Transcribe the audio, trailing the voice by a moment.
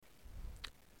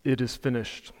It is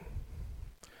finished.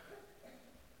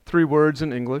 3 words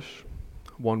in English,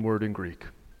 1 word in Greek,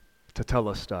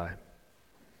 tetelestai.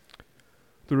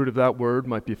 The root of that word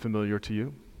might be familiar to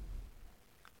you.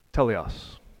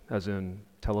 Teleos, as in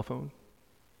telephone,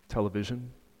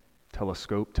 television,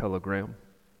 telescope, telegram.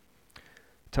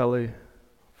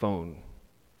 Telephone.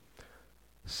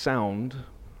 Sound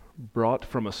brought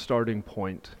from a starting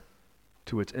point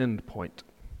to its end point.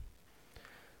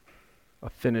 A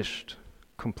finished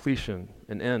completion,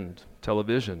 an end,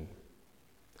 television.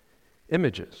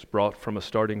 Images brought from a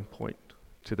starting point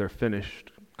to their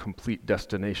finished, complete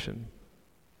destination.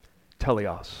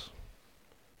 Teleos,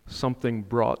 something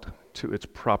brought to its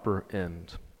proper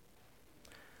end.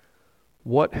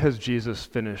 What has Jesus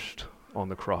finished on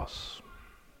the cross?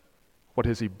 What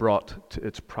has he brought to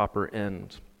its proper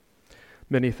end?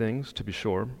 Many things, to be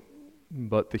sure,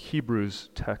 but the Hebrews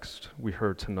text we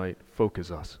heard tonight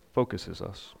focuses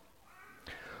us.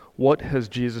 What has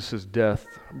Jesus' death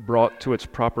brought to its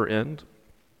proper end?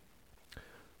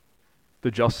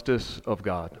 The justice of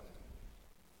God,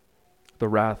 the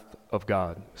wrath of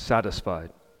God,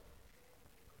 satisfied.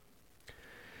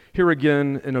 Here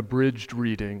again, an abridged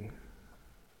reading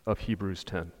of Hebrews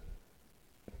 10.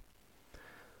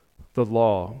 The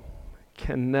law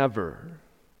can never,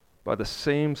 by the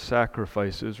same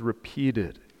sacrifices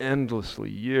repeated endlessly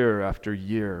year after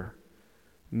year,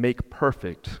 make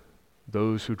perfect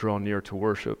those who draw near to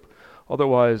worship.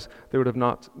 Otherwise,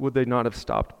 would they not have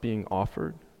stopped being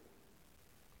offered?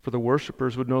 For the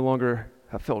worshipers would no longer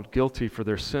have felt guilty for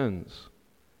their sins.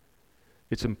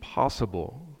 It's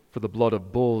impossible for the blood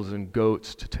of bulls and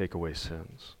goats to take away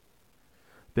sins.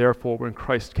 Therefore, when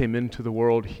Christ came into the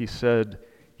world, he said,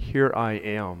 "Here I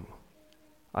am.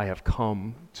 I have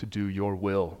come to do your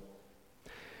will."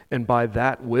 And by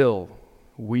that will,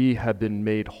 we have been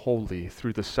made holy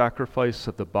through the sacrifice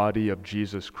of the body of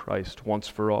Jesus Christ once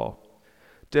for all.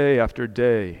 Day after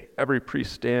day, every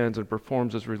priest stands and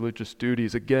performs his religious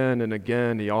duties. Again and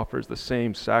again, he offers the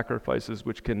same sacrifices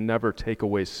which can never take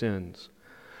away sins.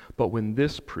 But when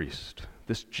this priest,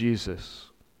 this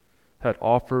Jesus, had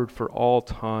offered for all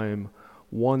time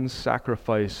one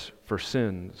sacrifice for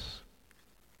sins,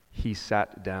 he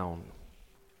sat down.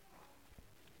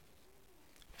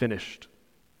 Finished,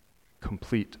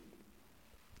 complete,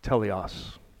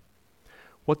 teleos.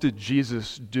 What did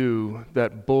Jesus do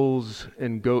that bulls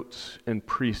and goats and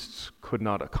priests could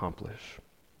not accomplish?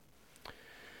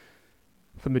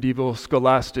 The medieval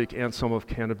scholastic Anselm of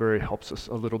Canterbury helps us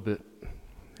a little bit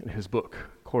in his book,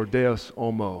 Cor Deus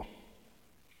Homo,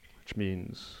 which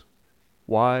means,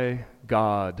 why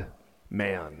God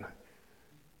man?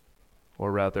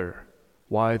 Or rather,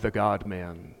 why the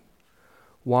God-man?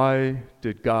 Why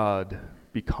did God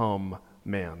become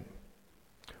man?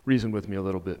 Reason with me a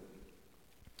little bit.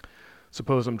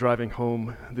 Suppose I'm driving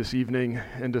home this evening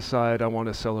and decide I want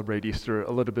to celebrate Easter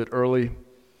a little bit early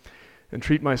and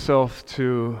treat myself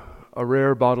to a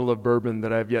rare bottle of bourbon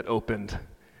that I've yet opened.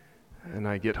 And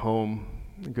I get home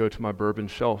and go to my bourbon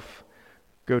shelf,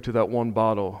 go to that one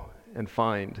bottle and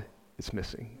find it's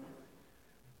missing.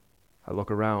 I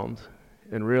look around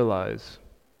and realize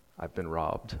I've been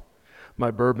robbed.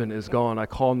 My bourbon is gone. I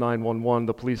call 911.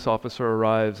 The police officer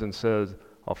arrives and says,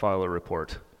 "I'll file a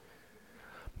report."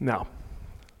 Now,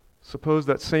 suppose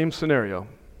that same scenario,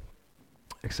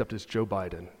 except it's Joe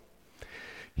Biden.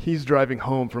 He's driving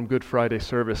home from Good Friday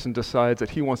service and decides that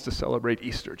he wants to celebrate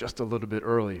Easter just a little bit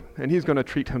early. And he's going to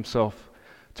treat himself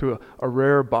to a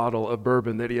rare bottle of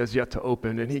bourbon that he has yet to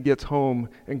open. And he gets home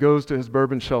and goes to his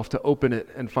bourbon shelf to open it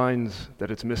and finds that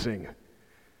it's missing.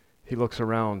 He looks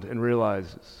around and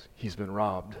realizes he's been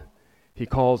robbed. He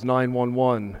calls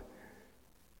 911.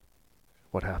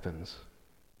 What happens?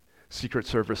 Secret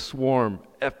Service swarm,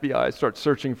 FBI starts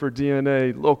searching for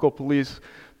DNA, local police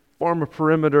form a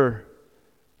perimeter,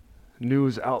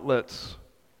 news outlets,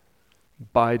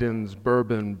 Biden's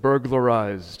bourbon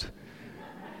burglarized.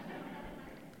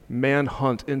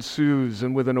 Manhunt ensues,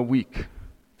 and within a week,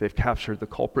 they've captured the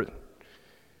culprit.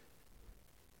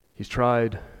 He's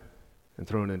tried and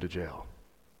thrown into jail.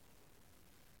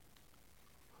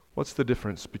 What's the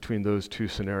difference between those two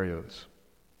scenarios?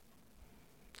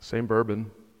 Same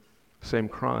bourbon, same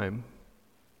crime.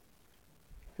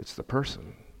 It's the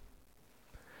person.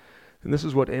 And this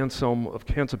is what Anselm of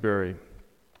Canterbury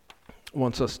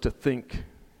wants us to think.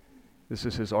 This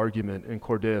is his argument in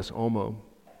Cor Deus Homo,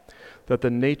 that the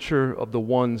nature of the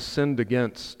one sinned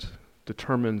against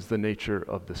determines the nature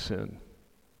of the sin.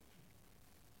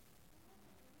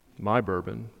 My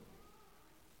bourbon,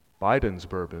 Biden's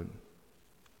bourbon.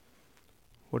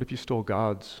 What if you stole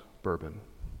God's bourbon?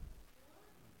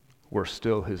 We're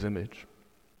still his image.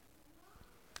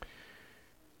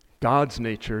 God's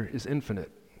nature is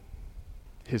infinite.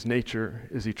 His nature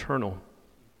is eternal.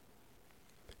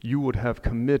 You would have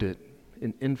committed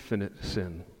an infinite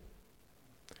sin.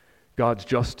 God's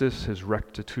justice, his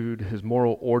rectitude, his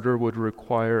moral order would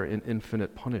require an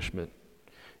infinite punishment.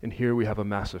 And here we have a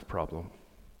massive problem.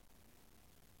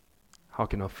 How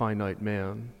can a finite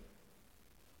man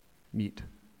meet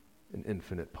an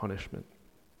infinite punishment?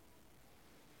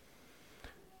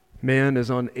 Man is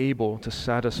unable to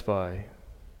satisfy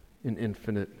an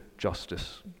infinite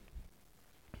justice.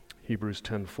 Hebrews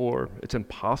 10:4, it's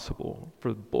impossible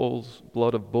for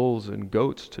blood of bulls and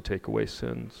goats to take away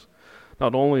sins.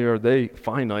 Not only are they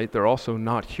finite, they're also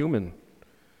not human.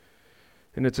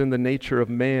 And it's in the nature of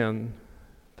man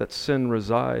that sin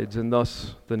resides, and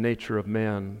thus the nature of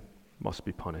man must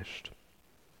be punished.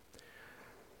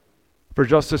 For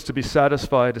justice to be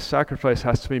satisfied, a sacrifice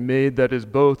has to be made that is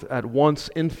both at once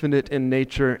infinite in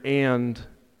nature and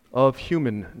of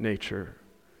human nature.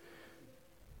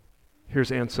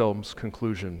 Here's Anselm's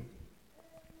conclusion.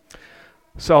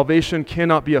 Salvation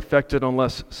cannot be effected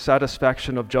unless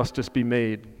satisfaction of justice be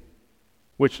made,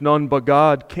 which none but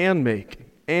God can make,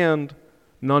 and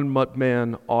none but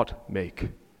man ought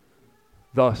make.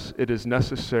 Thus it is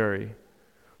necessary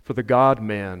for the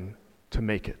God-man to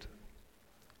make it.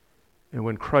 And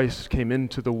when Christ came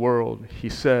into the world, he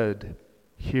said,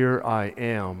 "Here I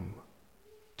am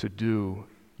to do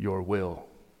your will."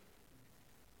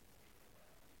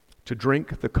 To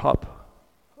drink the cup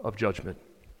of judgment.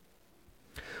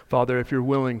 Father, if you're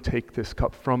willing, take this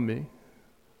cup from me,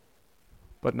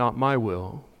 but not my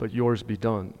will, but yours be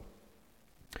done.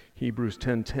 Hebrews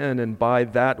 10:10, and by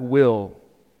that will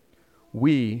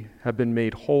we have been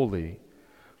made holy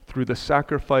through the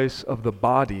sacrifice of the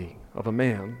body of a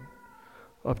man,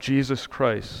 of Jesus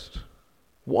Christ,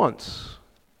 once,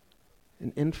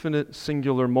 an infinite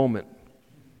singular moment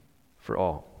for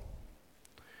all.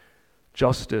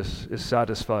 Justice is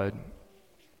satisfied.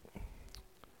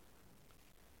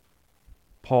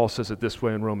 Paul says it this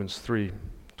way in Romans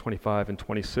 3:25 and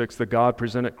 26, that God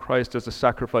presented Christ as a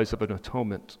sacrifice of an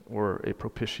atonement or a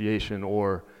propitiation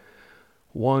or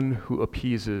one who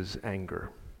appeases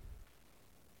anger.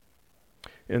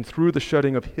 And through the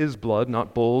shedding of his blood,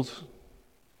 not bulls,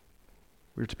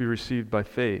 we're to be received by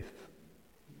faith.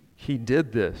 He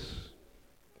did this,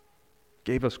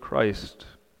 gave us Christ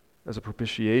as a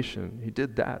propitiation. He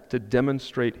did that to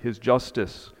demonstrate his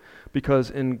justice, because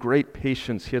in great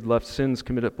patience he had left sins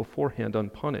committed beforehand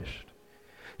unpunished.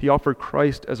 He offered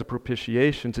Christ as a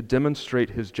propitiation to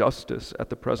demonstrate his justice at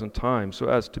the present time, so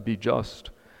as to be just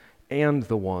and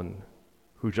the one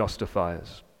who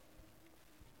justifies.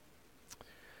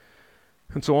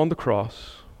 And so on the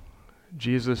cross,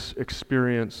 Jesus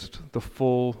experienced the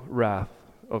full wrath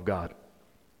of God.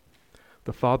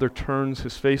 The Father turns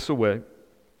his face away,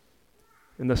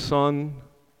 and the Son,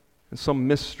 in some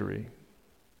mystery,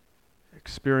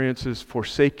 experiences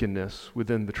forsakenness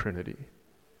within the Trinity.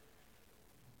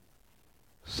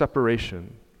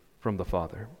 Separation from the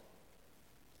Father.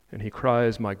 And he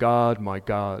cries, my God,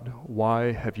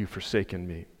 why have you forsaken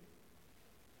me?"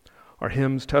 Our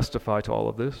hymns testify to all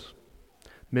of this.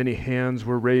 Many hands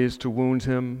were raised to wound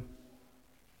him.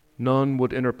 None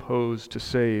would interpose to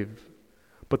save,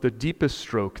 but the deepest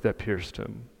stroke that pierced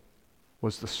him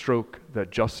was the stroke that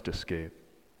justice gave.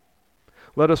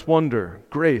 Let us wonder,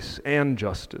 grace and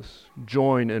justice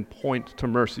join and point to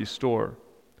mercy's store.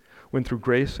 When through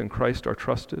grace in Christ our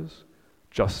trust is,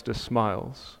 justice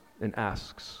smiles and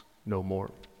asks no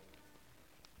more.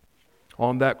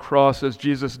 On that cross, as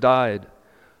Jesus died,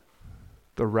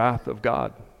 the wrath of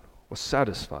God was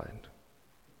satisfied.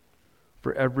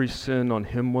 For every sin on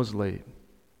him was laid.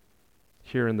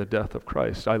 Here in the death of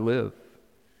Christ, I live.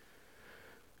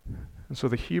 And so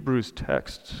the Hebrews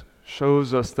text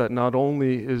shows us that not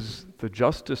only is the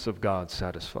justice of God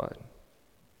satisfied,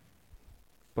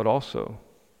 but also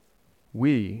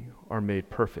we are made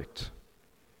perfect.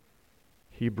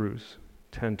 Hebrews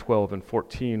 10:12 and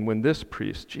 14, when this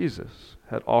priest, Jesus,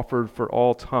 had offered for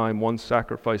all time one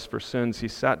sacrifice for sins, he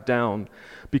sat down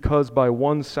because by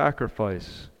one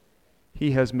sacrifice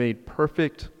he has made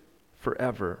perfect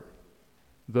forever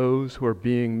those who are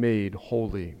being made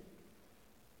holy.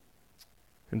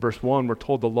 In verse 1, we're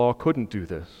told the law couldn't do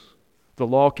this. The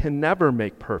law can never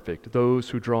make perfect those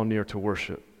who draw near to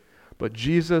worship. But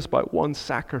Jesus, by one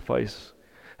sacrifice,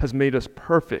 has made us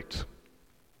perfect.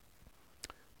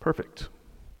 Perfect.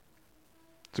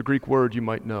 It's a Greek word you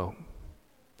might know.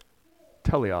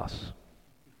 Teleos.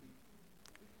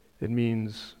 It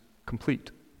means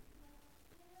complete,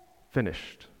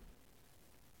 finished.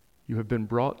 You have been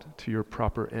brought to your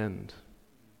proper end,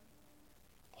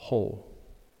 whole.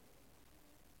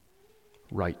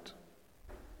 right,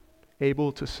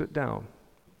 able to sit down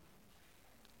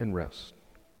and rest.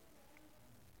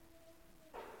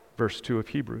 Verse 2 of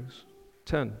Hebrews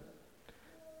 10.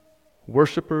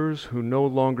 Worshippers who no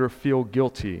longer feel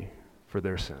guilty for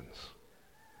their sins.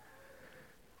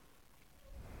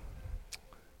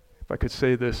 If I could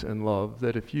say this in love,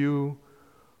 that if you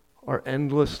are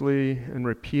endlessly and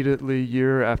repeatedly,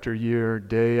 year after year,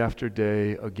 day after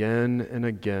day, again and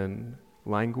again,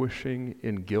 languishing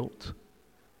in guilt,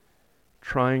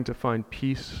 trying to find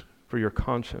peace for your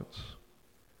conscience,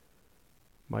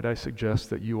 might I suggest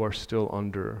that you are still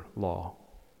under law,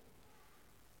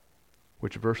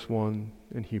 which verse 1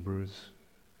 in Hebrews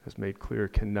has made clear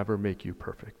can never make you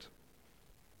perfect.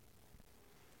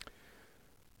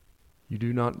 You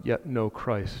do not yet know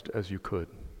Christ as you could.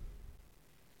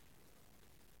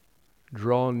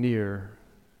 Draw near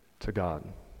to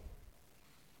God.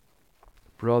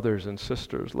 Brothers and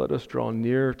sisters, let us draw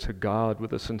near to God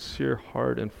with a sincere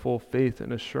heart and full faith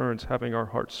and assurance, having our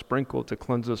hearts sprinkled to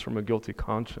cleanse us from a guilty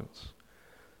conscience.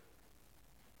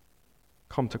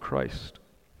 Come to Christ.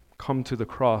 Come to the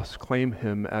cross. Claim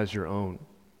him as your own.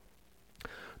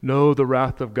 Know the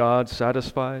wrath of God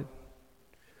satisfied.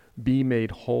 Be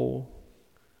made whole.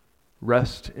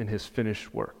 Rest in his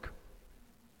finished work.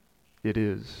 It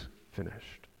is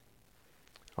finished.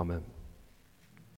 Amen.